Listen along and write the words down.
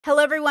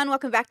Hello, everyone.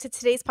 Welcome back to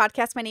today's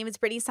podcast. My name is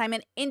Brittany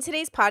Simon. In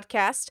today's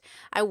podcast,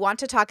 I want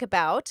to talk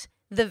about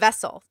the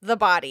vessel, the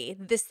body,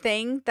 this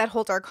thing that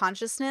holds our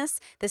consciousness,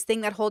 this thing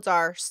that holds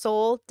our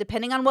soul.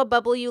 Depending on what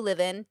bubble you live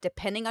in,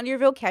 depending on your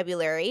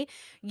vocabulary,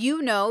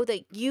 you know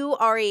that you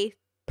are a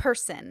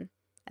person,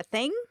 a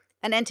thing,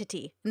 an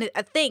entity,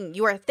 a thing.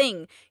 You are a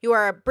thing. You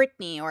are a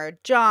Brittany or a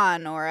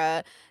John or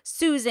a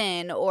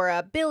Susan or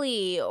a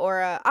Billy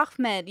or a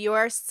Ahmed. You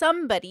are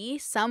somebody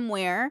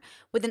somewhere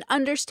with an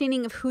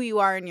understanding of who you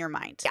are in your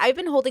mind. I've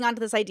been holding on to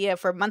this idea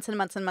for months and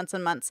months and months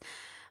and months.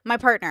 My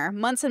partner,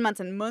 months and months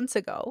and months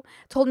ago,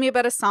 told me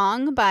about a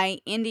song by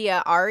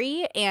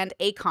India.Arie and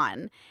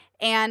Akon.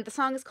 And the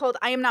song is called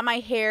I Am Not My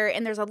Hair.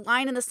 And there's a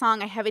line in the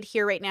song, I have it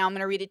here right now. I'm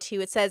going to read it to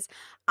you. It says,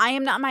 I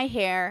am not my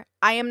hair.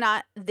 I am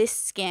not this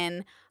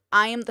skin.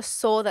 I am the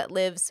soul that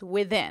lives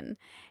within.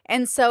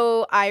 And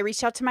so I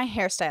reached out to my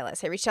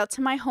hairstylist. I reached out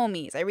to my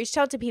homies. I reached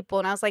out to people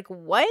and I was like,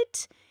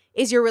 what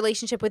is your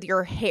relationship with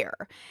your hair?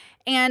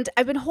 And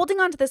I've been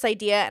holding on to this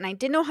idea and I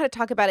didn't know how to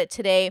talk about it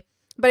today,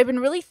 but I've been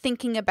really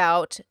thinking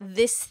about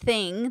this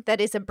thing that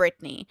is a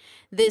Brittany,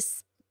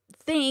 this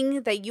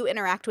thing that you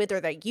interact with or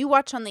that you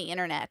watch on the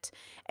internet,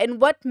 and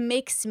what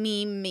makes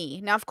me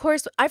me. Now, of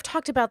course, I've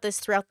talked about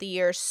this throughout the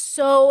year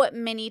so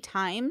many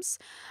times.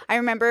 I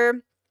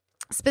remember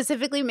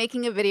specifically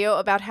making a video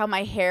about how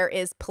my hair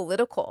is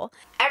political.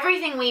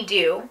 Everything we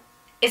do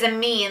is a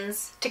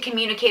means to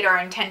communicate our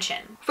intention.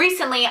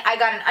 Recently, I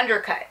got an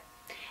undercut.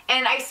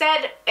 And I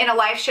said in a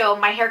live show,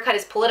 my haircut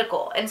is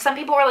political. And some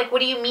people were like,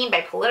 what do you mean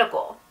by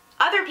political?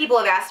 Other people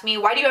have asked me,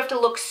 why do you have to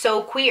look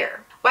so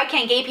queer? Why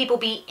can't gay people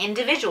be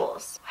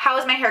individuals? How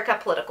is my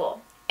haircut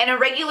political? In a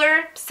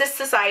regular cis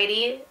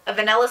society, a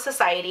vanilla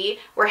society,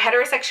 where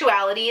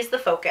heterosexuality is the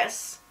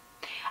focus,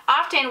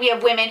 often we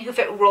have women who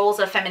fit roles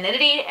of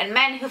femininity and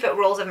men who fit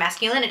roles of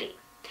masculinity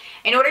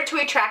in order to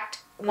attract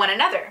one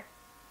another.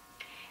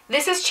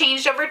 This has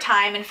changed over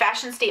time and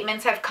fashion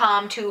statements have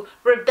come to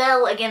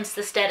rebel against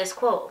the status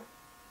quo.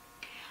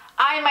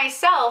 I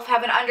myself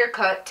have an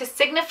undercut to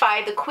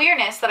signify the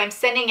queerness that I'm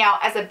sending out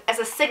as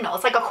a signal.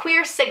 It's like a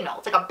queer signal.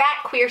 It's like a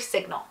bat queer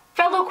signal.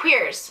 Fellow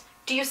queers,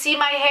 do you see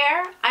my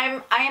hair?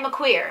 I am a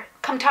queer.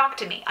 Come talk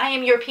to me. I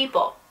am your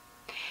people.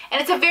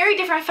 And it's a very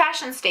different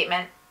fashion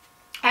statement.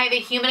 I have a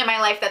human in my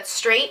life that's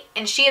straight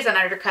and she is an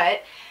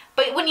undercut,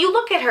 but when you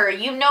look at her,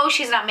 you know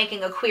she's not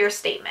making a queer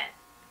statement.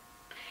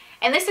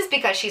 And this is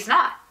because she's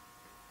not.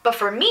 But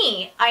for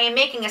me, I am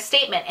making a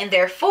statement and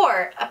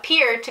therefore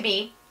appear to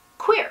be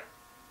queer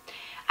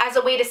as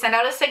a way to send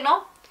out a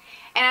signal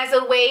and as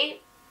a way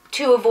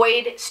to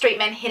avoid straight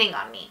men hitting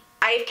on me.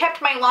 I've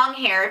kept my long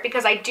hair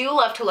because I do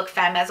love to look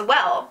femme as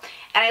well.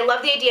 And I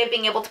love the idea of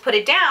being able to put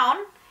it down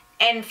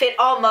and fit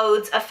all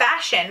modes of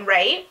fashion,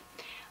 right?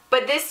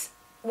 But this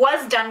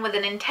was done with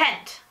an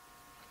intent.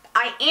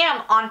 I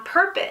am on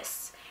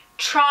purpose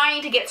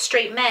trying to get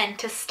straight men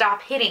to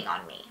stop hitting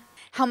on me.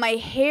 How my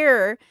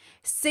hair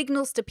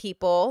signals to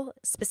people,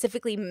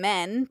 specifically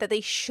men, that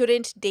they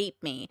shouldn't date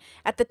me.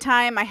 At the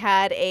time, I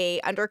had a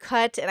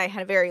undercut and I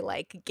had a very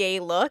gay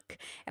look,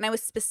 and I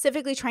was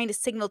specifically trying to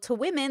signal to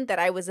women that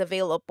I was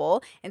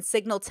available and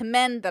signal to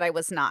men that I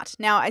was not.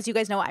 Now, as you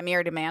guys know, I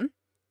married a man.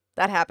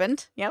 That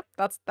happened. Yep,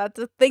 that's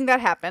the thing that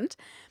happened.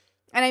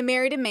 And I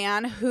married a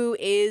man who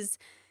is,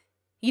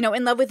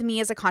 in love with me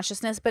as a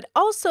consciousness, but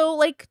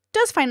also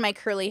does find my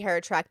curly hair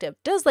attractive,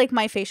 does like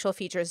my facial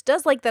features,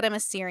 does like that I'm a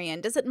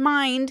Syrian, doesn't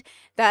mind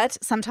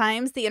that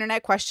sometimes the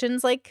internet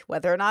questions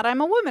whether or not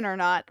I'm a woman or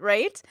not,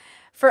 right?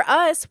 For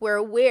us, we're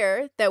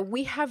aware that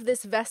we have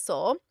this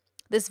vessel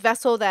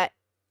that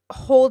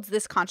holds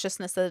this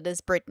consciousness that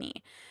is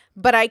Brittany.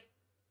 But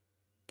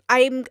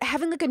I'm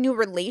having a new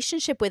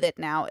relationship with it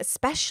now,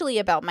 especially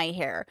about my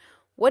hair.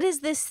 What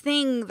is this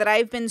thing that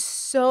I've been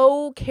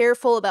so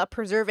careful about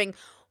preserving?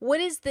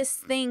 What is this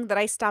thing that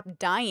I stopped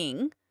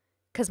dyeing?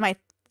 Because my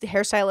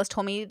hairstylist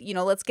told me,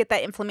 let's get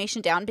that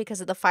inflammation down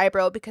because of the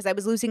fibro, because I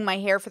was losing my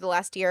hair for the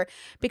last year,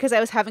 because I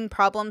was having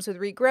problems with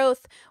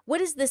regrowth. What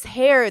is this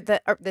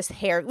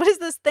what is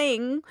this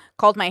thing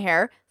called my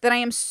hair that I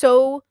am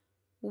so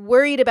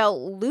worried about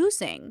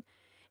losing?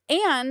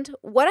 And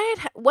what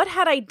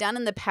had I done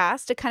in the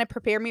past to kind of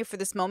prepare me for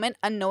this moment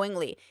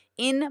unknowingly?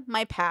 In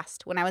my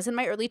past, when I was in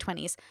my early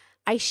 20s,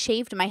 I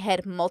shaved my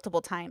head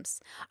multiple times.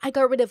 I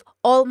got rid of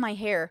all my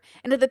hair.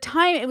 And at the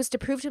time, it was to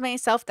prove to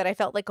myself that I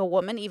felt like a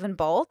woman, even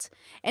bald.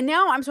 And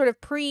now I'm sort of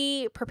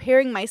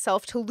preparing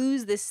myself to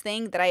lose this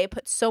thing that I had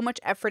put so much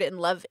effort and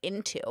love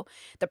into.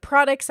 The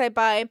products I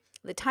buy,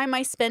 the time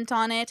I spent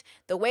on it,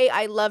 the way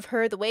I love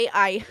her, the way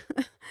I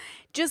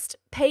just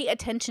pay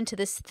attention to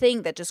this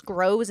thing that just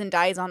grows and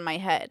dies on my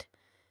head.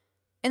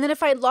 And then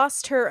if I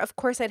lost her, of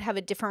course, I'd have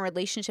a different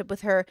relationship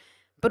with her.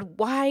 But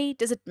why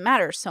does it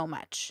matter so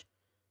much?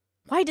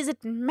 Why does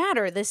it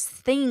matter, this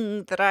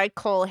thing that I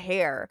call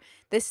hair?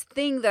 This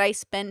thing that I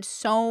spend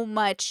so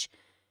much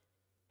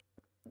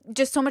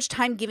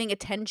time giving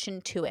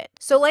attention to it.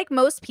 So like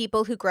most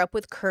people who grew up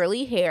with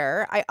curly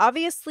hair, I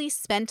obviously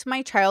spent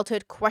my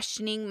childhood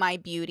questioning my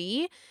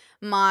beauty,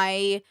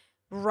 my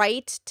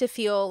right to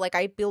feel like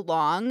I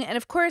belong. And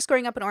of course,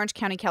 growing up in Orange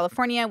County,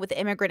 California with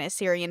immigrant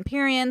Assyrian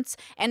parents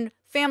and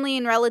family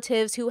and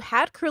relatives who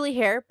had curly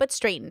hair but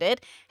straightened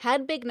it,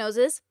 had big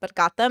noses but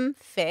got them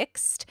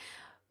fixed.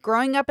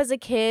 Growing up as a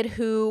kid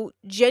who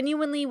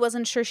genuinely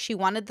wasn't sure she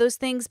wanted those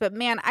things, but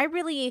man, I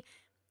really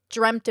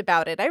dreamt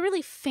about it. I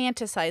really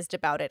fantasized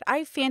about it.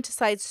 I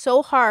fantasized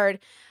so hard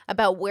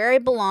about where I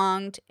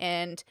belonged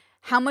and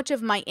how much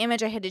of my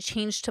image I had to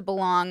change to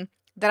belong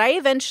that I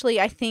eventually,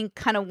 I think,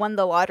 kind of won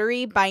the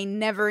lottery by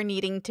never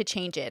needing to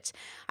change it.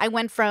 I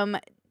went from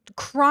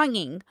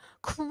crying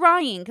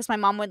because my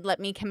mom would let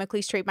me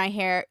chemically straighten my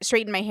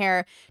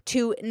hair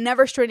to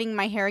never straightening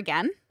my hair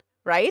again,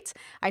 right?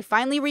 I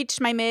finally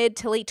reached my mid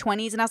to late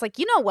 20s and I was like,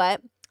 you know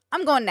what?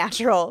 I'm going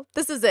natural.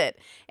 This is it.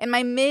 In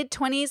my mid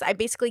 20s, I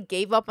basically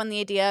gave up on the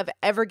idea of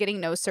ever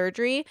getting nose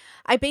surgery.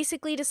 I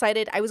basically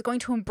decided I was going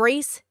to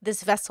embrace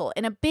this vessel.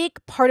 And a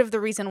big part of the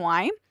reason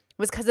why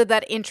was because of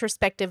that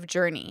introspective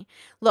journey.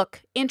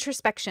 Look,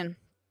 introspection,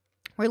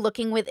 we're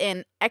looking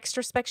within.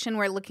 Extrospection,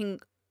 we're looking,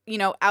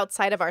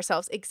 outside of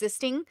ourselves,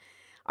 existence,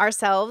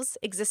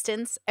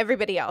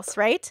 everybody else,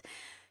 right?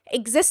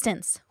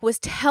 Existence was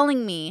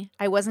telling me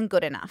I wasn't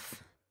good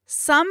enough.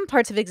 Some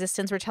parts of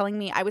existence were telling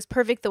me I was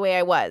perfect the way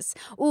I was.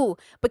 Ooh,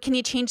 but can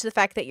you change the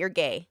fact that you're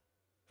gay?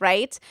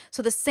 Right?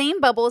 So the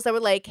same bubbles that were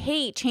like,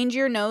 hey, change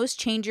your nose,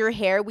 change your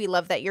hair, we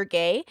love that you're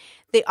gay.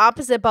 The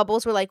opposite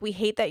bubbles were like, we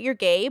hate that you're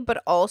gay,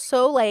 but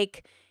also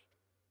like,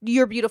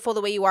 you're beautiful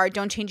the way you are.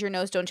 Don't change your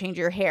nose, don't change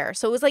your hair.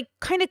 So it was like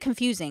kind of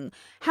confusing.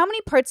 How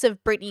many parts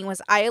of Brittany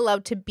was I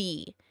allowed to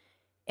be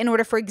in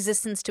order for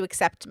existence to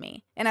accept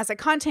me? And as a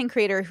content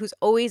creator who's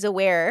always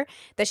aware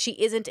that she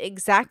isn't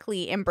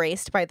exactly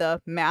embraced by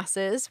the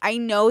masses, I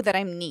know that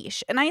I'm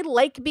niche. And I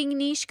like being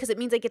niche because it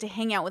means I get to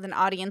hang out with an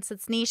audience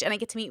that's niche and I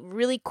get to meet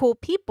really cool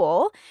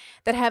people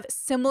that have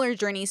similar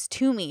journeys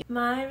to me.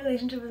 My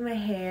relationship with my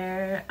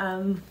hair,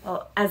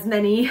 as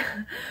many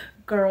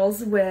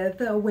girls with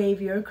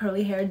wavy or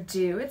curly hair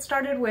do, it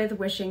started with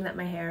wishing that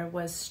my hair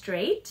was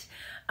straight.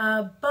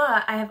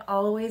 But I have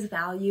always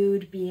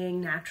valued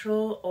being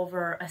natural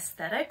over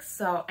aesthetics,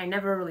 so I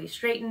never really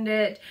straightened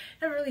it,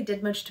 never really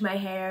did much to my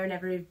hair,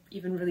 never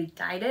even really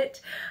dyed it.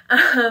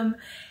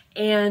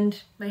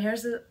 And my hair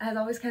has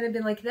always kind of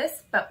been like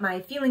this, but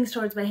my feelings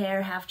towards my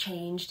hair have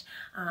changed.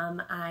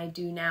 I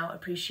do now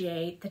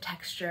appreciate the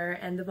texture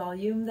and the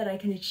volume that I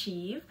can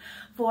achieve.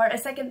 For a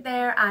second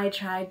there, I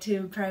tried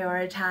to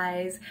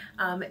prioritize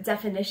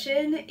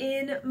definition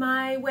in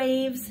my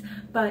waves,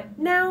 but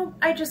now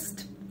I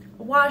just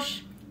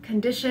wash,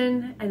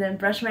 condition, and then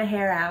brush my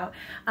hair out.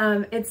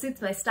 It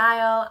suits my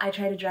style. I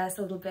try to dress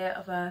a little bit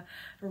of a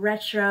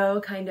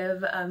retro kind of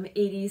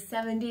 80s,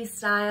 70s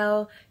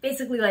style,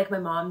 basically like my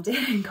mom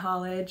did in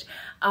college.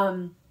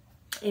 And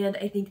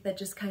I think that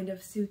just kind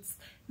of suits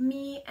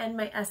me and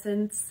my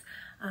essence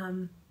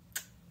and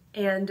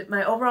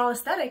my overall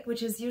aesthetic,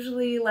 which is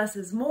usually less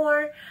is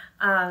more,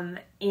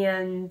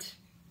 and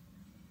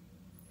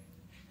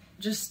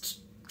just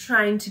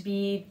trying to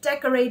be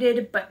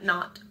decorated but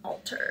not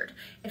altered,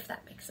 if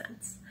that makes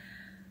sense.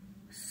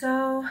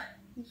 So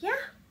yeah,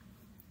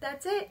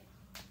 that's it.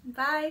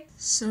 Bye.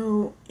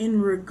 So in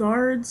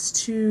regards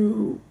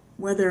to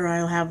whether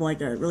I'll have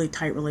like a really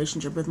tight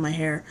relationship with my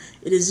hair,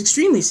 it is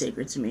extremely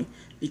sacred to me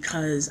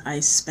because I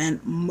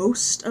spent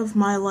most of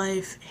my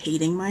life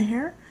hating my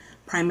hair,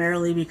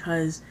 primarily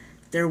because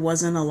there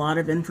wasn't a lot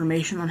of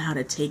information on how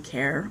to take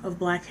care of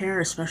black hair,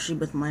 especially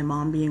with my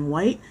mom being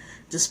white.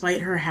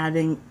 Despite her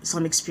having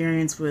some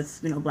experience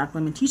with, black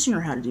women teaching her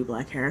how to do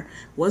black hair,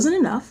 wasn't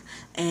enough,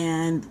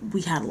 and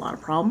we had a lot of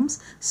problems.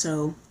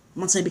 So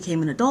once I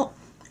became an adult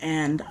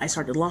and I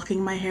started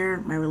locking my hair,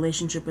 my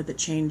relationship with it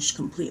changed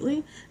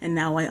completely, and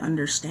now I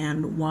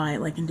understand why,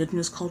 like,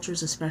 indigenous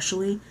cultures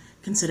especially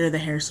consider the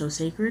hair so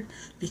sacred,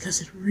 because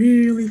it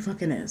really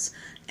fucking is.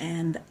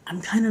 And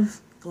I'm kind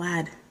of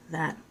glad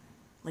that,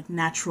 like,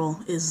 natural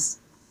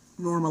is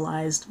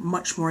normalized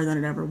much more than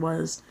it ever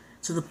was,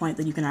 to the point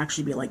that you can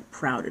actually be like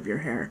proud of your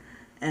hair.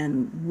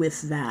 And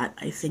with that,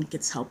 I think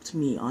it's helped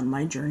me on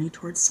my journey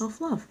towards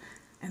self-love.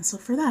 And so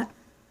for that,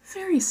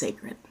 very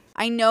sacred.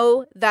 I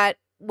know that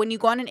when you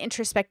go on an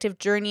introspective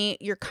journey,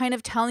 you're kind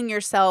of telling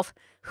yourself,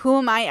 who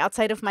am I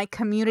outside of my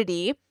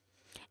community?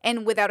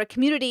 And without a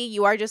community,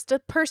 you are just a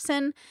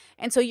person.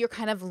 And so you're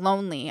kind of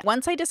lonely.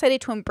 Once I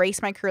decided to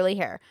embrace my curly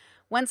hair,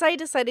 once I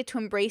decided to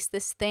embrace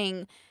this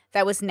thing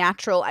that was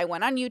natural, I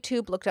went on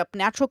YouTube, looked up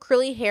natural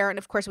curly hair, and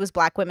of course it was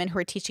black women who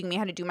were teaching me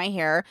how to do my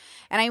hair.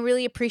 And I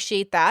really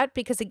appreciate that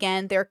because,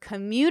 again, their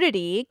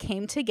community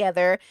came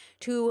together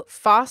to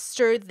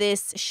foster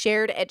this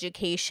shared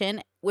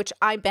education, which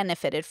I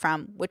benefited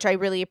from, which I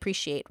really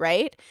appreciate,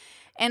 right?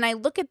 And I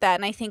look at that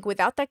and I think,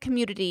 without that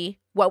community,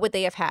 what would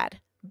they have had?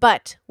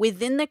 But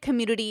within the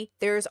community,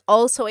 there's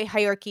also a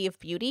hierarchy of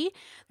beauty.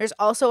 There's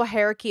also a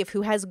hierarchy of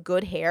who has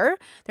good hair.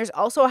 There's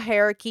also a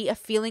hierarchy of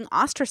feeling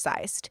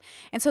ostracized.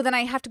 And so then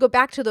I have to go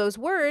back to those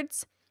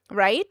words,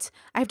 right?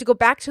 I have to go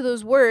back to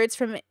those words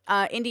from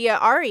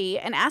India.Arie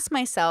and ask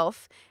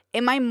myself,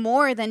 Am I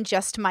more than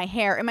just my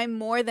hair? Am I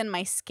more than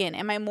my skin?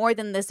 Am I more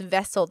than this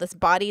vessel, this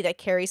body that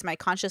carries my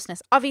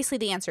consciousness? Obviously,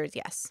 the answer is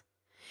yes.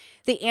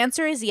 The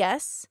answer is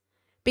yes,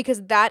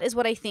 because that is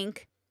what I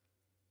think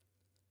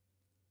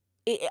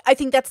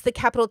that's the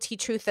capital T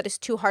truth that is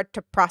too hard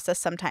to process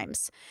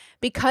sometimes.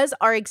 Because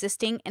our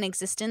existing and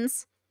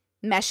existence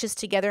meshes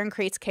together and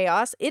creates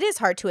chaos, it is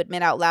hard to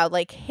admit out loud,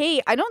 like,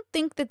 hey, I don't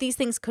think that these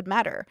things could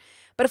matter.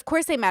 But of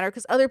course they matter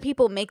because other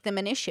people make them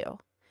an issue.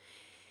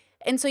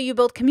 And so you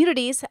build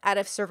communities out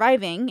of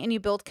surviving, and you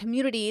build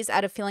communities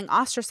out of feeling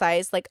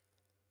ostracized. Like,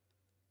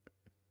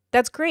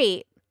 that's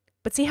great.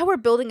 But see how we're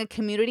building a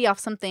community off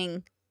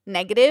something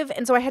negative?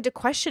 And so I had to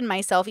question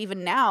myself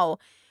even now.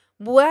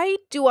 Why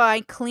do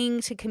I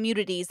cling to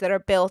communities that are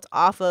built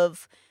off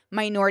of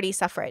minority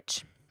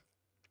suffrage?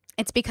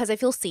 It's because I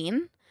feel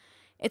seen.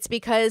 It's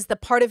because the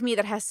part of me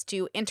that has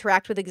to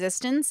interact with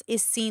existence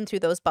is seen through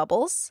those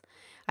bubbles.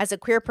 As a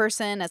queer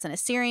person, as an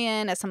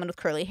Assyrian, as someone with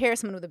curly hair,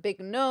 someone with a big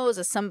nose,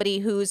 as somebody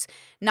who's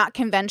not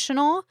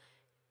conventional,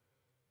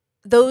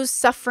 those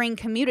suffering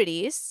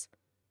communities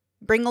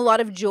bring a lot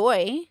of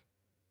joy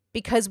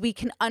because we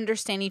can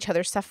understand each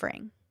other's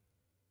suffering.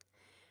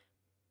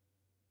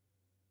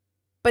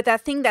 But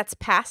that thing that's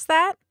past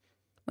that,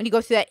 when you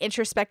go through that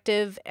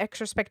introspective,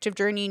 extrospective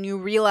journey and you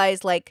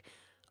realize like,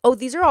 oh,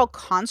 these are all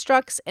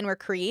constructs and we're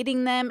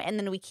creating them and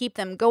then we keep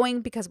them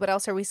going because what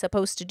else are we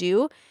supposed to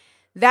do?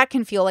 That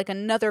can feel like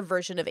another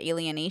version of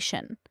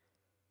alienation.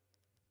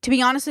 To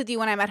be honest with you,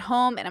 when I'm at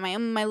home and I'm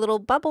in my little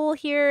bubble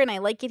here and I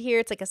like it here,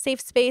 it's like a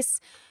safe space.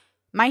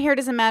 My hair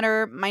doesn't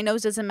matter. My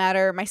nose doesn't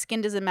matter. My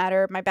skin doesn't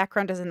matter. My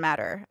background doesn't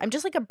matter. I'm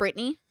just like a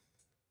Brittany.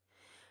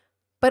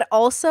 But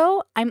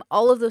also, I'm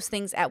all of those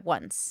things at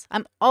once.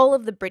 I'm all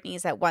of the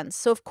Brittany's at once.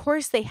 So of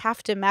course they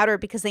have to matter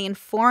because they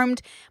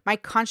informed my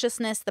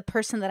consciousness, the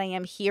person that I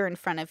am here in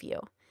front of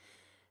you.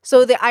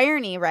 So the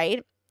irony,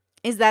 right,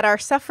 is that our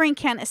suffering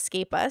can't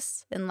escape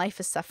us, and life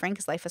is suffering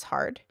because life is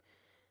hard.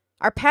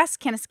 Our past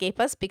can't escape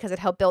us because it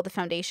helped build the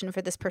foundation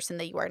for this person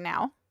that you are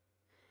now.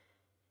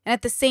 And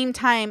at the same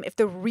time, if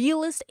the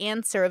realist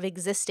answer of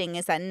existing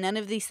is that none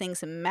of these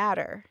things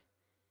matter,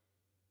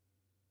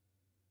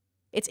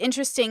 it's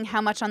interesting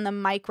how much on the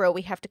micro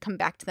we have to come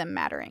back to them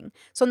mattering.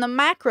 So on the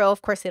macro,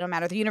 of course, they don't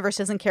matter. The universe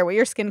doesn't care what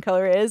your skin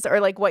color is or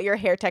like what your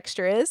hair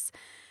texture is,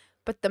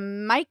 but the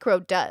micro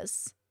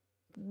does.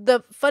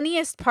 The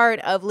funniest part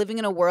of living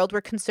in a world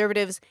where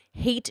conservatives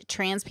hate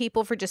trans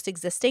people for just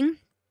existing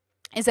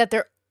is that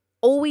they're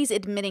always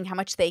admitting how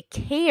much they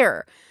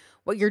care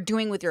what you're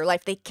doing with your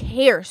life. They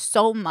care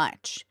so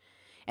much.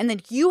 And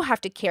then you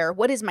have to care.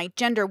 What is my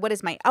gender? What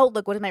is my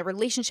outlook? What is my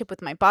relationship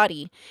with my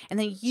body? And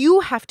then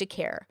you have to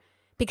care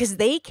because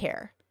they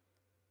care.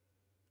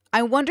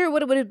 I wonder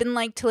what it would have been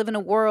like to live in a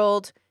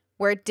world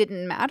where it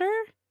didn't matter,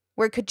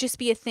 where it could just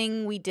be a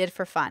thing we did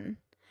for fun.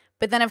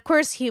 But then, of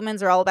course,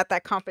 humans are all about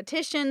that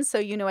competition. So,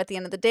 at the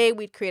end of the day,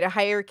 we'd create a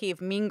hierarchy of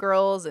mean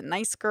girls and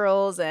nice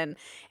girls and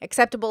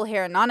acceptable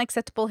hair and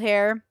non-acceptable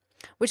hair,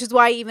 which is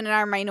why even in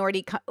our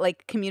minority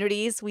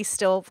communities, we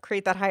still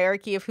create that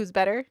hierarchy of who's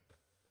better.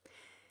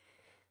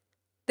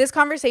 This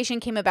conversation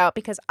came about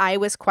because I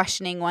was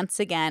questioning once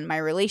again my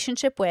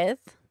relationship with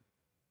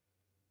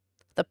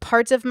the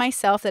parts of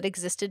myself that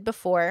existed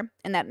before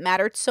and that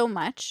mattered so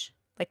much,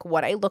 like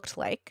what I looked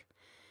like,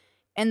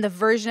 and the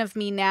version of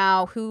me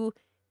now who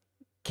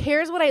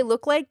cares what I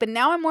look like, but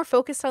now I'm more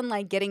focused on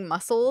like getting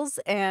muscles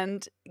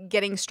and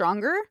getting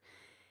stronger,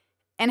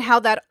 and how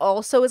that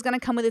also is going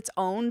to come with its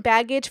own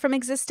baggage from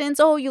existence.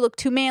 Oh, you look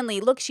too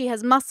manly. Look, she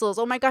has muscles.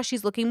 Oh my gosh,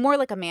 she's looking more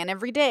like a man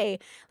every day.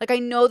 Like I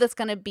know that's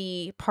going to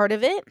be part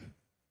of it.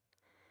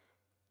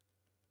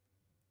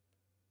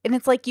 And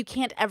it's like you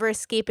can't ever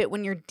escape it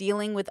when you're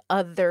dealing with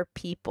other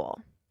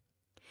people.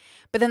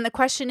 But then the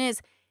question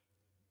is,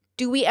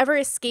 do we ever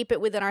escape it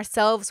within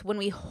ourselves when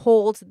we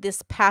hold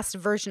this past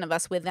version of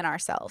us within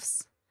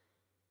ourselves?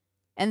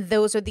 And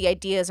those are the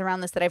ideas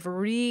around this that I've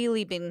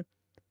really been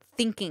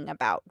thinking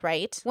about,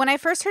 right? When I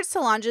first heard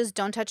Solange's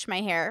Don't Touch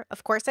My Hair,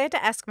 of course I had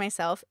to ask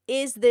myself,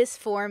 is this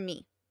for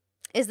me?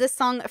 Is this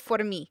song for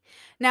me?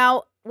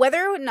 Now,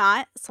 whether or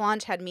not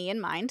Solange had me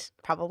in mind,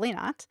 probably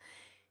not,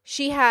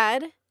 she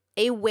had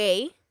a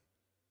way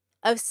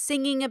of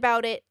singing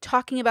about it,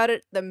 talking about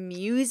it, the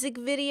music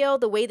video,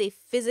 the way they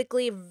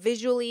physically,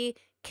 visually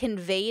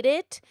conveyed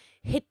it,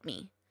 hit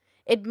me.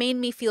 It made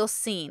me feel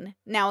seen.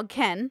 Now,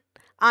 again,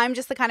 I'm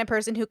just the kind of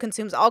person who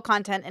consumes all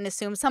content and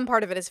assumes some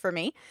part of it is for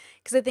me,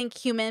 because I think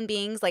human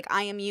beings, like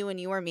I am you and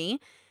you are me,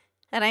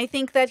 and I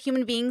think that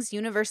human beings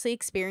universally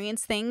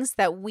experience things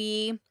that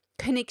we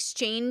can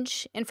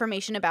exchange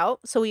information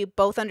about so we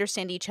both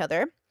understand each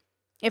other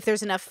if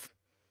there's enough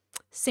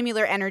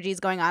similar energies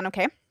going on,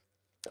 okay?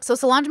 So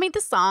Solange made the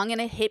song and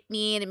it hit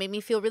me and it made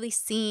me feel really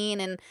seen,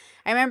 and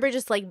I remember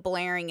just like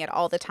blaring it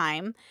all the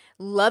time,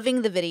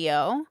 loving the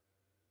video.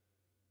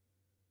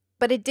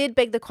 But it did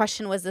beg the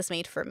question, was this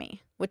made for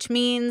me? Which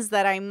means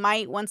that I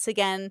might once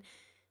again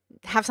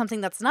have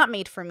something that's not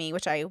made for me,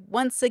 which I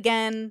once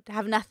again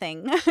have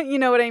nothing. You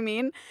know what I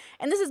mean?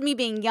 And this is me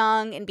being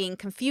young and being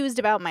confused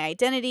about my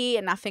identity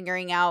and not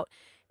figuring out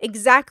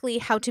exactly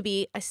how to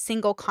be a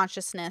single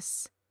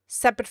consciousness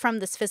separate from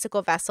this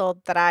physical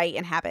vessel that I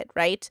inhabit,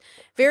 right?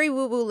 Very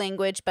woo-woo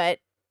language, but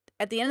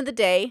at the end of the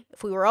day,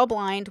 if we were all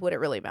blind, would it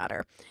really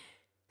matter?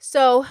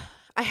 So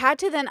I had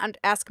to then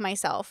ask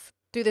myself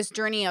through this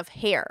journey of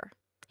hair,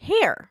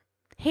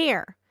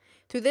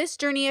 through this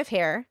journey of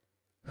hair,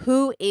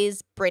 who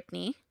is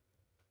Brittany?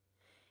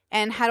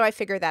 And how do I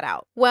figure that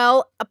out?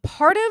 Well, a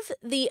part of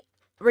the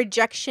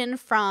rejection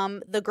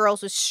from the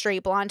girls with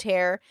straight blonde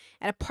hair,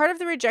 and a part of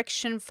the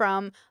rejection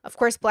from, of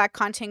course, Black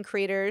content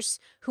creators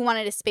who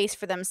wanted a space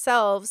for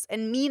themselves,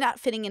 and me not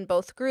fitting in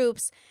both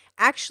groups,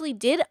 actually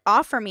did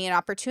offer me an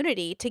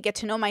opportunity to get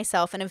to know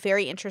myself in a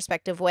very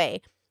introspective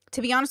way.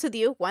 To be honest with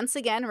you, once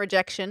again,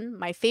 rejection,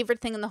 my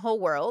favorite thing in the whole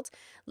world,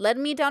 led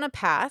me down a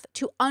path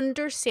to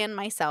understand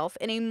myself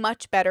in a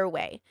much better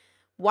way.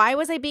 Why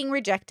was I being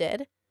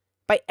rejected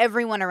by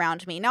everyone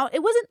around me? Now,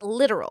 it wasn't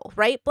literal,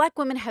 right? Black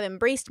women have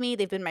embraced me.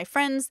 They've been my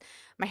friends.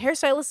 My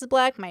hairstylist is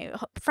Black. My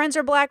friends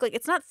are Black. Like,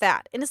 it's not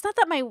that. And it's not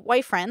that my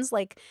white friends,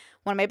 like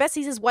one of my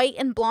besties is white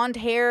and blonde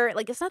hair.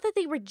 Like, it's not that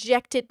they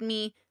rejected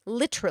me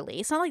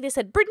literally. It's not like they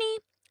said, Brittany,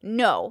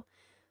 no.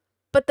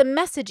 But the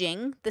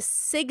messaging, the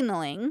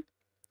signaling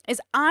is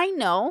I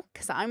know,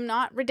 because I'm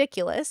not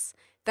ridiculous,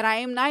 that I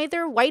am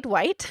neither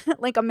white,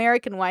 like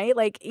American white,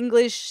 like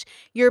English,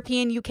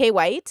 European, UK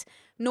white,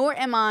 nor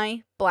am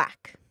I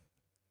Black.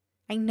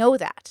 I know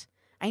that.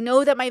 I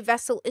know that my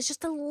vessel is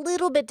just a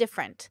little bit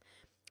different.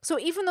 So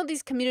even though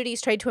these communities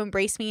tried to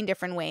embrace me in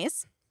different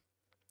ways,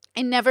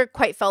 I never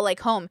quite felt like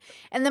home.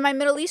 And then my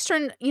Middle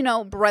Eastern,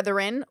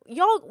 brethren,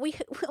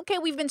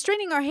 we've been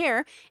straightening our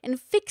hair and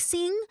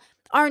fixing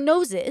our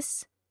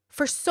noses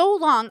for so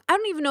long. I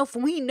don't even know if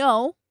we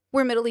know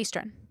we're Middle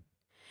Eastern.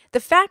 The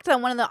fact that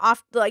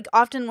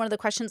often one of the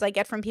questions I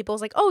get from people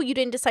is like, oh, you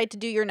didn't decide to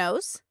do your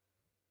nose?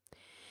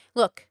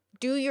 Look,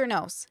 do your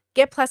nose.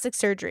 Get plastic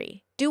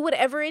surgery. Do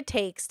whatever it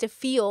takes to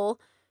feel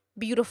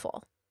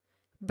beautiful.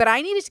 But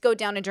I needed to go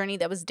down a journey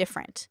that was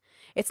different.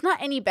 It's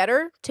not any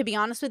better, to be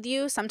honest with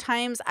you.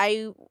 Sometimes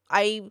I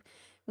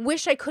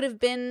wish I could have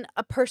been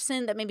a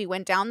person that maybe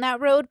went down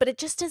that road, but it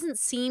just doesn't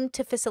seem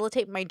to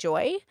facilitate my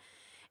joy.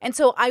 And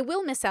so I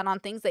will miss out on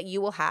things that you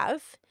will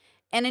have.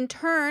 And in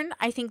turn,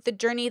 I think the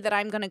journey that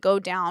I'm going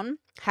to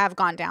have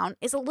gone down,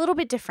 is a little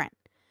bit different.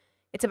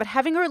 It's about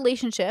having a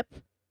relationship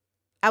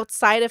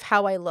outside of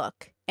how I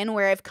look and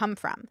where I've come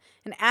from,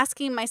 and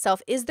asking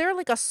myself, is there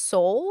like a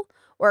soul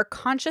or a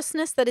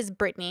consciousness that is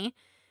Brittany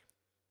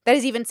that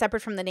is even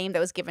separate from the name that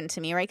was given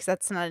to me, right? Because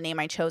that's not a name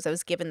I chose. I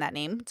was given that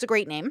name. It's a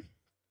great name,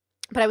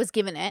 but I was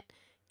given it.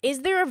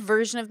 Is there a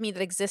version of me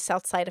that exists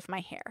outside of my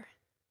hair,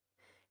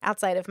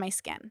 outside of my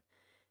skin,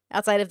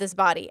 outside of this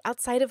body,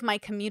 outside of my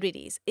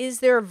communities?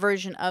 Is there a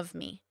version of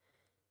me?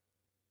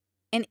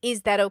 And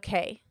is that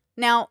okay?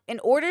 Now, in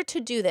order to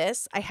do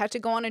this, I had to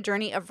go on a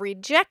journey of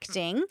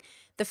rejecting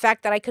the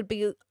fact that I could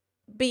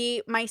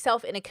be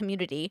myself in a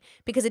community,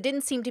 because it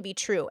didn't seem to be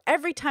true.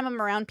 Every time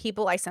I'm around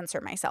people, I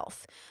censor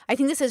myself. I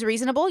think this is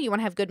reasonable. You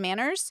want to have good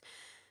manners.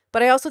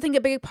 But I also think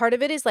a big part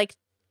of it is like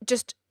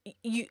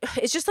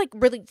it's just like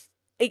really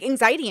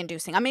anxiety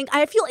inducing. I mean,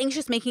 I feel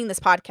anxious making this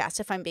podcast,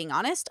 if I'm being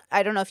honest.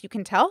 I don't know if you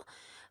can tell,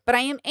 but I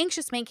am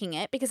anxious making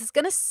it because it's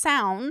going to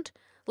sound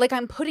like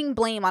I'm putting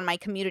blame on my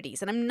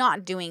communities, and I'm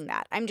not doing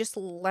that. I'm just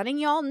letting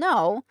y'all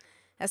know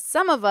that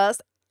some of us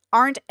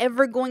aren't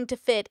ever going to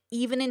fit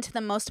even into the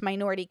most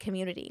minority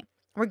community.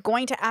 We're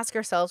going to ask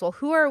ourselves, well,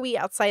 who are we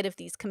outside of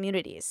these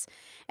communities?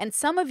 And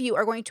some of you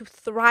are going to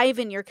thrive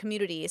in your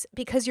communities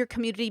because you're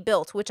community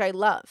built, which I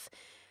love.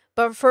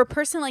 But for a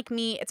person like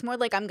me, it's more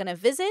like I'm going to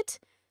visit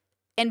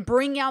and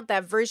bring out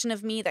that version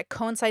of me that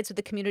coincides with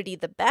the community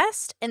the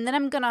best. And then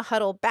I'm going to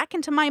huddle back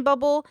into my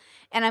bubble,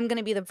 and I'm going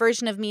to be the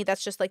version of me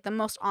that's just like the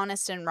most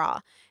honest and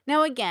raw.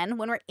 Now, again,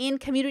 when we're in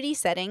community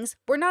settings,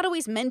 we're not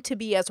always meant to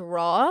be as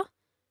raw,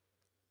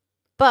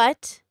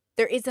 but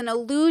there is an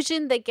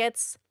illusion that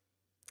gets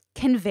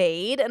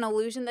conveyed, an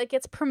illusion that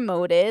gets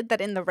promoted,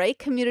 that in the right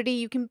community,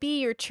 you can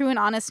be your true and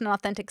honest and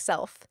authentic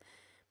self.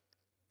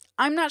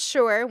 I'm not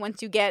sure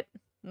once you get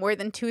more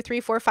than 2, 3,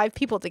 4, 5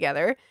 people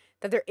together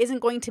that there isn't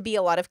going to be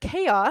a lot of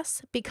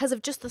chaos because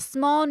of just the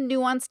small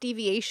nuanced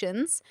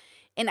deviations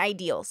in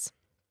ideals.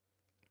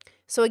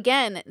 So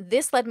again,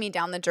 this led me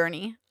down the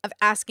journey of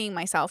asking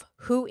myself,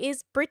 who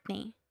is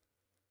Brittany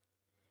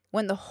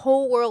when the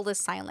whole world is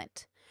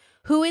silent?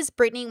 Who is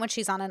Brittany when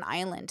she's on an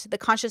island? The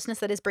consciousness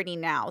that is Brittany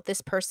now,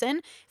 this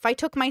person. If I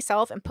took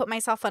myself and put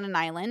myself on an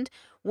island,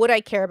 would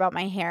I care about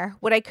my hair?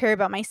 Would I care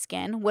about my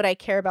skin? Would I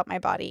care about my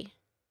body?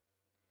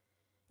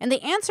 And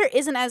the answer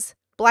isn't as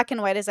black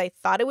and white as I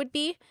thought it would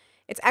be.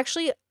 It's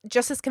actually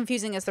just as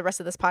confusing as the rest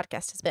of this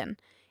podcast has been.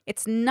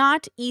 It's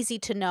not easy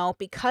to know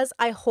because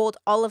I hold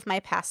all of my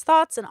past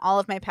thoughts and all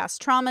of my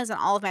past traumas and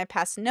all of my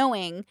past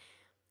knowing.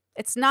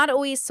 It's not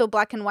always so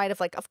black and white of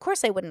like, of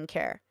course I wouldn't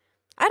care.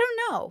 I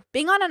don't know.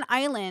 Being on an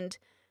island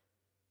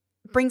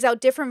brings out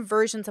different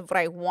versions of what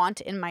I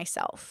want in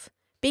myself.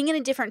 Being in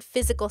a different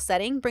physical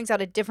setting brings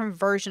out a different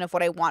version of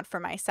what I want for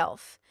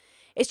myself.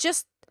 It's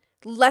just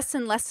less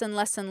and less and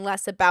less and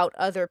less about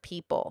other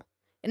people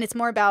And it's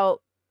more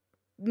about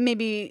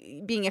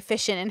maybe being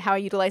efficient in how I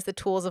utilize the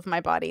tools of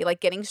my body, like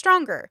getting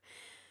stronger.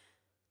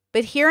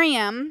 But here I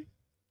am,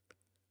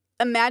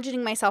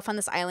 imagining myself on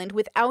this island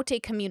without a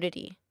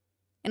community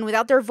and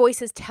without their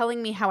voices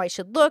telling me how I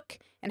should look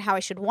and how I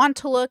should want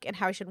to look and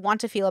how I should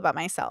want to feel about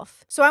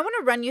myself. So I want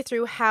to run you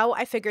through how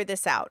I figured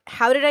this out.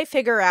 How did I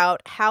figure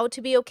out how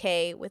to be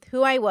okay with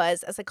who I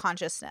was as a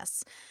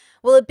consciousness?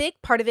 Well, a big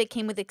part of it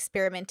came with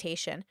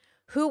experimentation.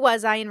 Who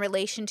was I in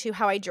relation to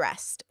how I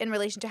dressed, in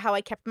relation to how I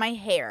kept my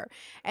hair,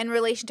 in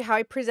relation to how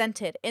I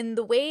presented, in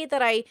the way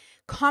that I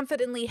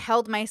confidently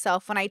held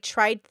myself when I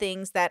tried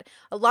things that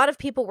a lot of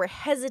people were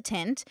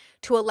hesitant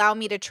to allow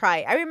me to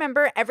try. I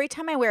remember every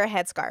time I wear a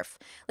headscarf,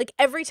 like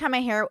every time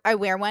I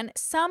wear one,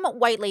 some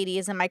white lady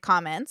is in my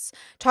comments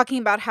talking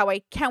about how I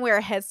can't wear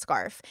a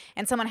headscarf.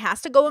 And someone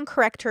has to go and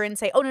correct her and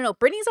say, oh, no,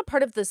 Brittany's a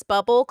part of this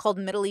bubble called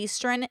Middle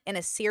Eastern and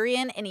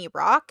Assyrian and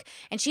Iraq,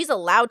 and she's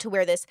allowed to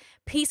wear this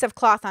piece of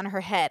cloth on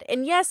her head.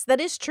 And yes,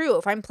 that is true.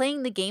 If I'm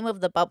playing the game of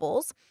the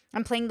bubbles,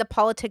 I'm playing the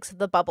politics of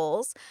the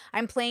bubbles,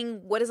 I'm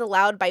playing what is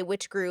allowed by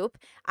which group,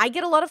 I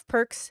get a lot of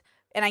perks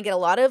and I get a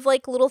lot of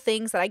like little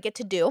things that I get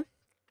to do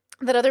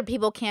that other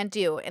people can't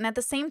do. And at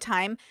the same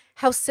time,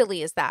 how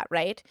silly is that,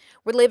 right?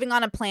 We're living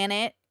on a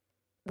planet.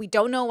 We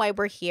don't know why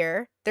we're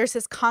here. There's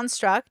this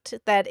construct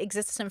that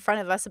exists in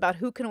front of us about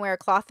who can wear a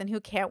cloth and who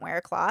can't wear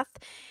a cloth.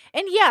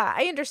 And yeah,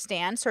 I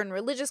understand certain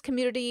religious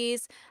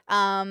communities,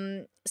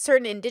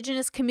 certain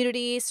indigenous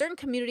communities, certain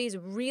communities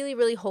really,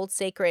 really hold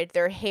sacred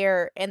their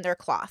hair and their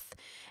cloth.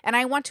 And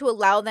I want to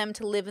allow them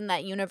to live in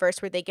that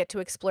universe where they get to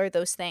explore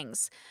those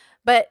things.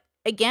 But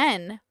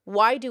again,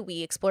 why do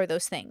we explore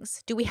those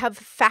things? Do we have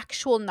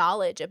factual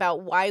knowledge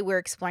about why we're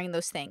exploring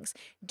those things?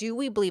 Do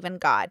we believe in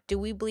God? Do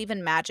we believe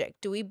in magic?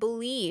 Do we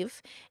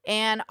believe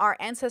in our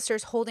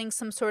ancestors holding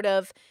some sort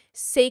of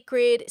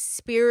sacred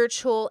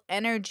spiritual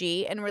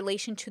energy in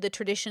relation to the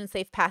traditions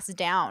they've passed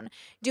down?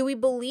 Do we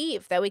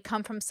believe that we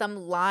come from some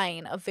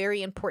line of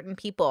very important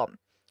people?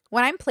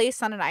 When I'm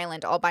placed on an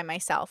island all by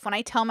myself, when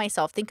I tell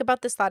myself, think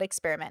about this thought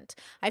experiment,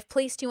 I've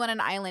placed you on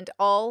an island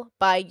all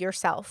by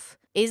yourself.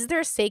 Is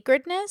there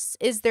sacredness?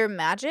 Is there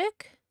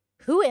magic?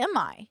 Who am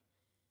I?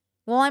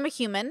 Well, I'm a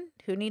human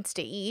who needs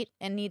to eat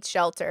and needs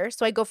shelter,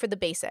 so I go for the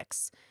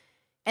basics.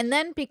 And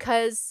then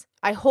because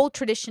I hold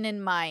tradition in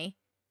my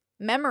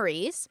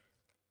memories,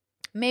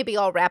 maybe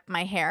I'll wrap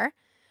my hair,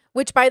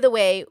 which, by the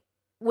way,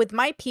 with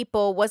my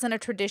people wasn't a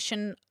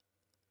tradition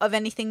of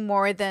anything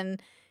more than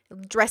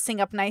dressing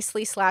up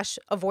nicely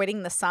 /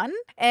 avoiding the sun.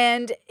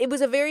 And it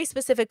was a very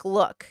specific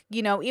look.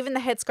 You know, even the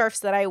headscarves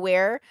that I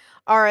wear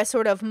are a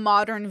sort of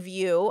modern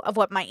view of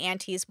what my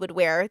aunties would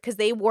wear because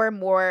they wore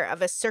more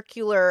of a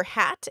circular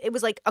hat. It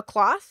was like a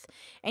cloth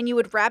and you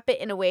would wrap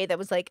it in a way that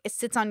was like, it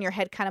sits on your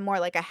head kind of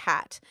more like a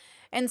hat.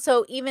 And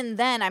so even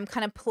then I'm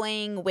kind of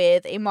playing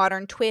with a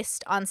modern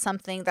twist on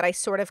something that I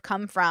sort of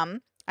come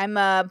from. I'm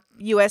a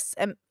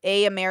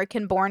USA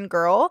American born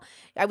girl.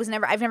 I've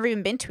never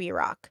even been to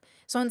Iraq.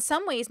 So in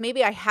some ways,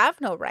 maybe I have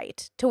no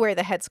right to wear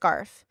the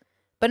headscarf.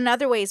 But in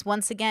other ways,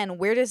 once again,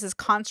 where does this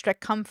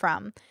construct come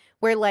from?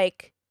 Where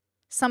like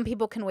some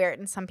people can wear it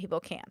and some people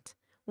can't.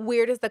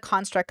 Where does the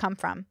construct come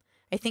from?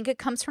 I think it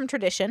comes from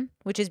tradition,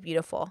 which is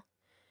beautiful.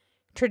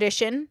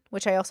 Tradition,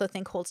 which I also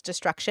think holds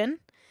destruction,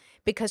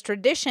 because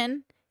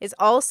tradition is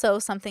also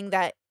something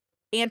that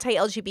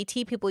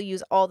anti-LGBT people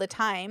use all the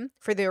time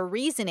for their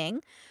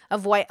reasoning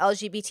of why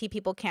LGBT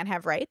people can't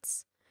have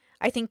rights.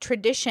 I think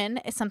tradition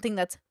is something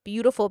that's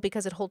beautiful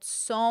because it holds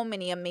so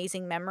many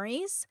amazing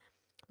memories.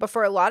 But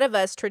for a lot of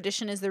us,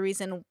 tradition is the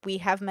reason we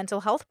have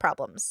mental health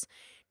problems.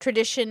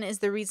 Tradition is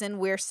the reason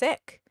we're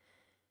sick.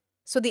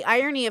 So the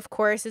irony, of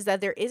course, is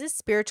that there is a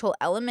spiritual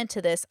element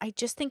to this. I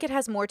just think it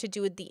has more to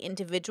do with the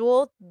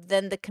individual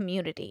than the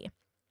community.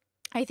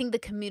 I think the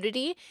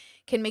community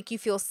can make you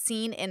feel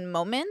seen in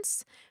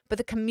moments, but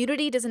the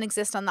community doesn't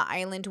exist on the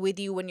island with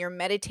you when you're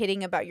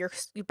meditating about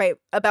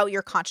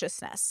your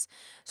consciousness.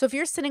 So if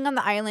you're sitting on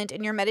the island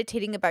and you're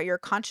meditating about your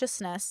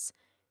consciousness,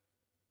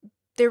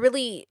 there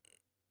really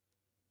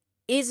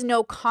is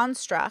no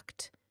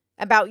construct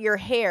about your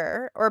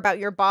hair or about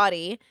your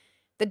body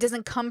that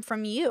doesn't come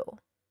from you.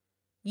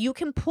 You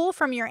can pull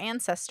from your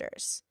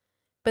ancestors,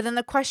 but then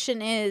the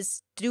question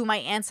is, do my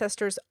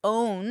ancestors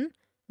own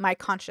my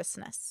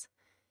consciousness?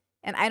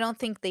 And I don't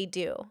think they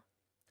do.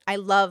 I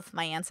love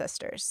my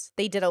ancestors.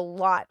 They did a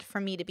lot for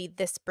me to be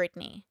this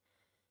Brittany.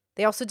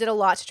 They also did a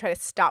lot to try to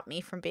stop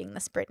me from being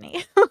this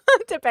Brittany,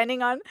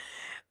 depending on,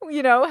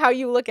 how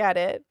you look at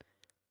it.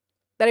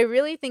 But I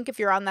really think if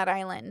you're on that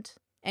island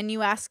and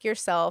you ask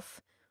yourself,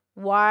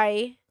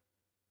 why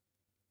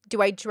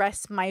do I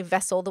dress my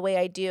vessel the way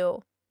I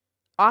do?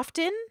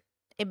 Often,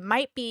 it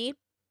might be,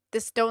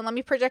 don't let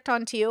me project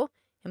onto you,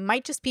 it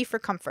might just be for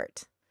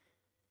comfort.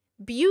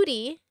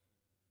 Beauty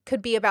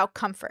could be about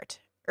comfort.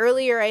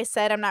 Earlier I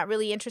said I'm not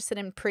really interested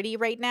in pretty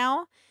right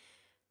now.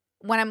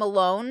 When I'm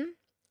alone,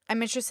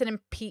 I'm interested in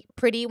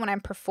pretty when I'm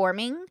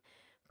performing.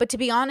 But to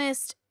be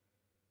honest,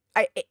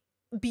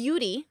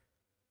 beauty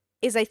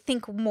is, I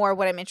think, more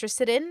what I'm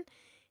interested in.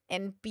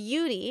 And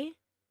beauty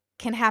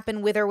can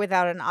happen with or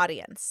without an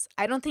audience.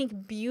 I don't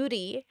think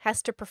beauty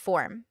has to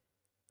perform.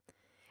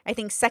 I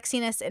think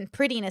sexiness and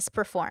prettiness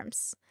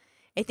performs.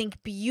 I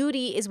think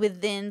beauty is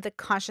within the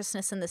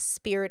consciousness and the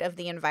spirit of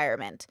the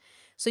environment.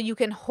 So you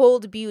can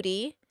hold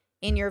beauty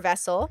in your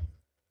vessel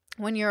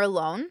when you're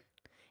alone,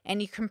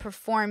 and you can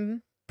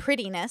perform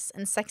prettiness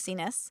and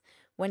sexiness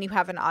when you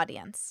have an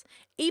audience,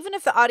 even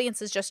if the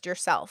audience is just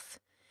yourself.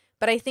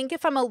 But I think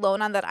if I'm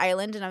alone on that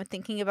island and I'm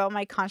thinking about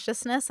my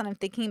consciousness and I'm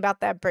thinking about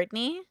that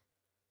Brittany,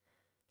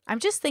 I'm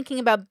just thinking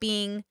about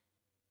being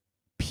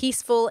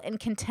peaceful and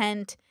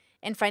content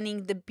and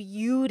finding the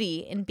beauty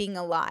in being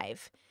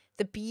alive,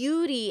 the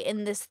beauty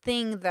in this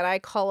thing that I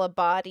call a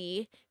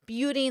body,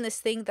 beauty in this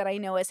thing that I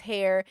know as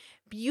hair,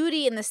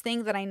 beauty in this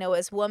thing that I know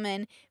as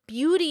woman,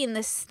 beauty in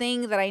this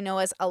thing that I know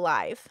as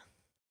alive.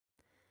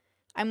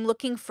 I'm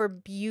looking for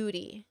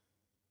beauty.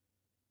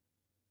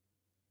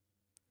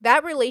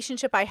 That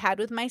relationship I had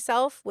with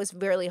myself was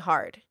really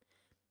hard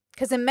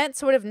because it meant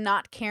sort of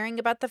not caring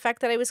about the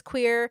fact that I was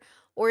queer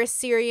or a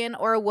Syrian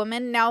or a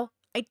woman. Now,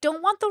 I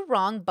don't want the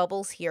wrong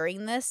bubbles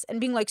hearing this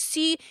and being like,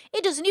 see,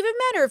 it doesn't even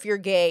matter if you're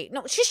gay.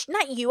 No, shush,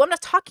 not you. I'm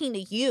not talking to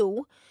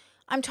you.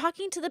 I'm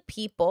talking to the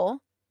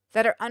people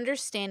that are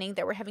understanding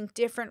that we're having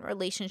different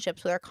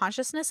relationships with our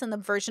consciousness and the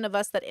version of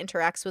us that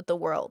interacts with the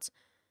world.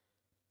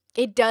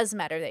 It does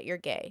matter that you're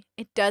gay.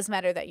 It does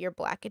matter that you're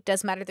Black. It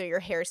does matter that your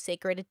hair is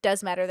sacred. It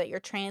does matter that you're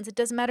trans. It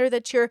does matter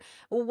that you're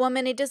a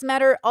woman. It does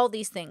matter all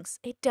these things.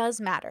 It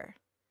does matter.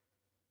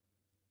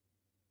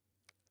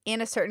 In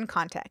a certain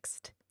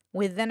context,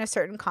 within a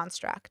certain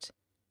construct.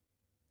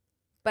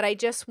 But I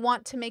just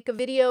want to make a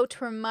video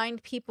to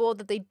remind people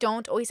that they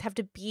don't always have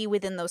to be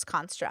within those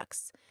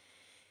constructs.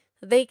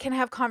 They can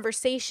have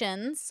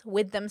conversations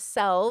with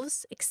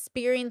themselves,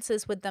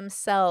 experiences with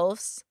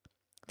themselves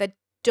that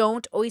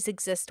don't always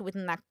exist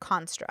within that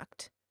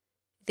construct.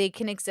 They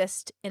can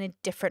exist in a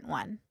different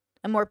one,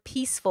 a more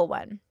peaceful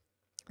one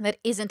that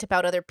isn't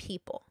about other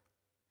people,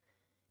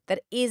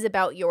 that is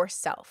about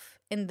yourself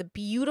and the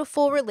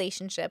beautiful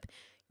relationship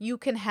you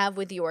can have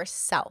with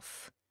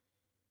yourself.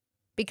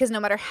 Because no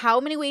matter how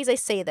many ways I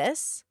say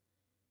this,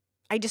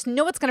 I just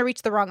know it's going to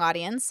reach the wrong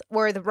audience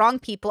or the wrong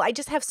people. I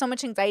just have so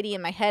much anxiety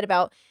in my head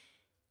about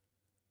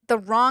the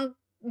wrong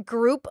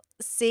group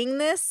seeing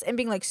this and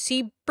being like,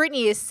 see,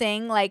 Brittany is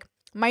saying like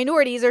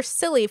minorities are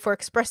silly for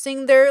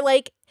expressing their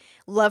like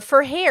love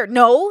for hair.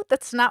 No,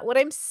 that's not what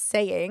I'm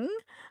saying.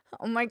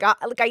 Oh my God.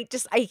 Like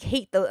I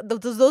hate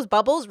those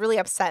bubbles really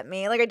upset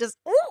me. Like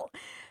ooh,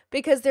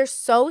 because they're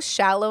so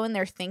shallow in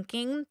their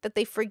thinking that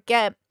they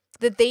forget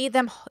that they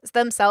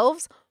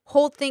themselves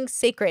hold things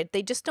sacred.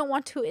 They just don't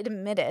want to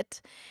admit it.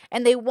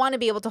 And they want to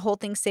be able to hold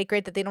things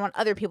sacred that they don't want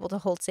other people to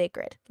hold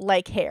sacred,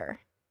 like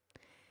hair.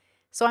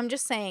 So I'm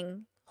just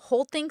saying,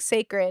 hold things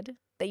sacred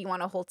that you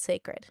want to hold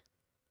sacred.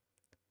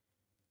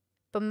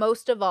 But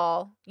most of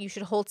all, you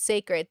should hold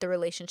sacred the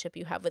relationship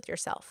you have with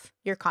yourself,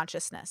 your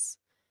consciousness.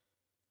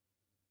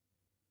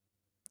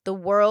 The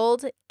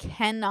world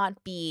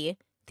cannot be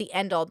the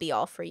end-all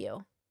be-all for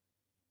you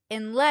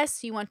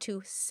unless you want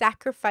to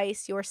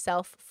sacrifice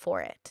yourself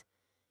for it.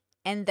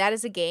 And that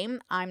is a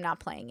game I'm not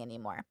playing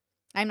anymore.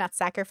 I'm not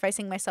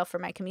sacrificing myself for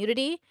my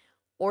community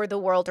or the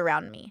world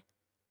around me.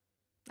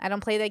 I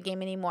don't play that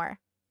game anymore.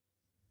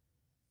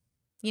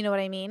 You know what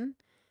I mean?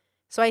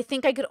 So I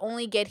think I could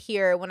only get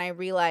here when I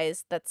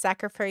realized that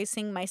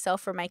sacrificing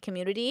myself for my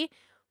community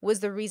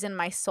was the reason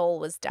my soul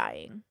was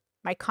dying.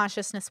 My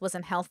consciousness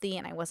wasn't healthy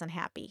and I wasn't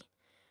happy.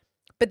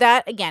 But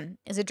that, again,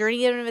 is a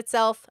journey in and of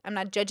itself. I'm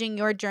not judging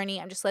your journey.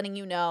 I'm just letting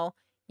you know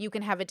you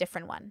can have a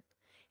different one.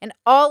 And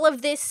all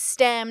of this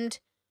stemmed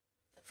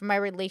from my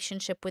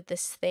relationship with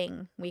this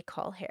thing we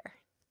call hair.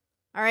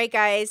 All right,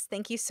 guys,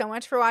 thank you so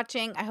much for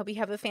watching. I hope you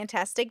have a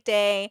fantastic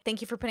day.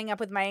 Thank you for putting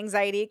up with my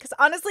anxiety because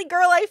honestly,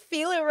 girl, I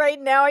feel it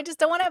right now. I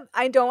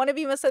don't want to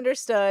be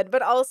misunderstood,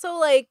 but also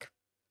like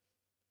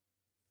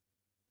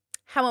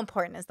how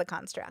important is the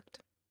construct,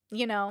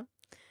 you know?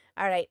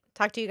 All right,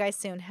 talk to you guys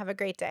soon. Have a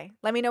great day.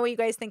 Let me know what you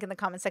guys think in the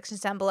comment sections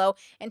down below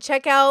and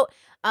check out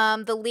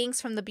the links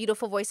from the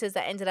beautiful voices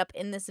that ended up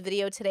in this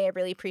video today. I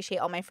really appreciate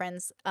all my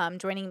friends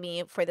joining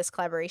me for this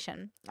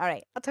collaboration. All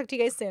right, I'll talk to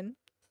you guys soon.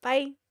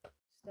 Bye.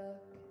 Stuck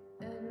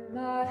in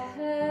my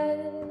head,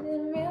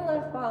 in real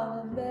life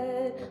while I'm in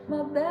bed,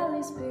 my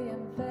belly's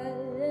being fed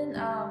and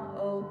I'm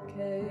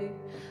okay,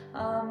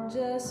 I'm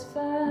just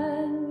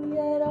fine,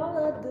 yet all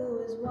I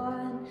do is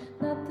whine,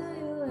 not to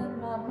you in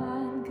my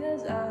mind,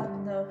 cause I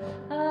know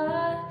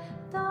I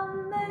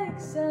don't make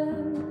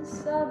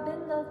sense, I've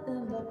been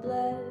nothing but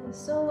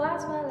blessed, so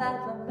why's my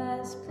life a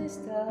mess, please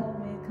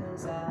tell me,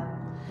 cause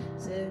I'm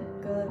sick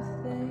of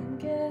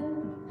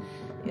thinking,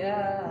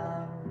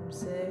 yeah, I'm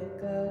sick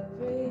of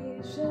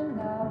reaching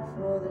out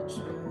for the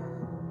truth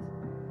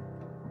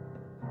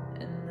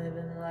and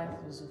living life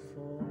as a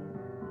fool.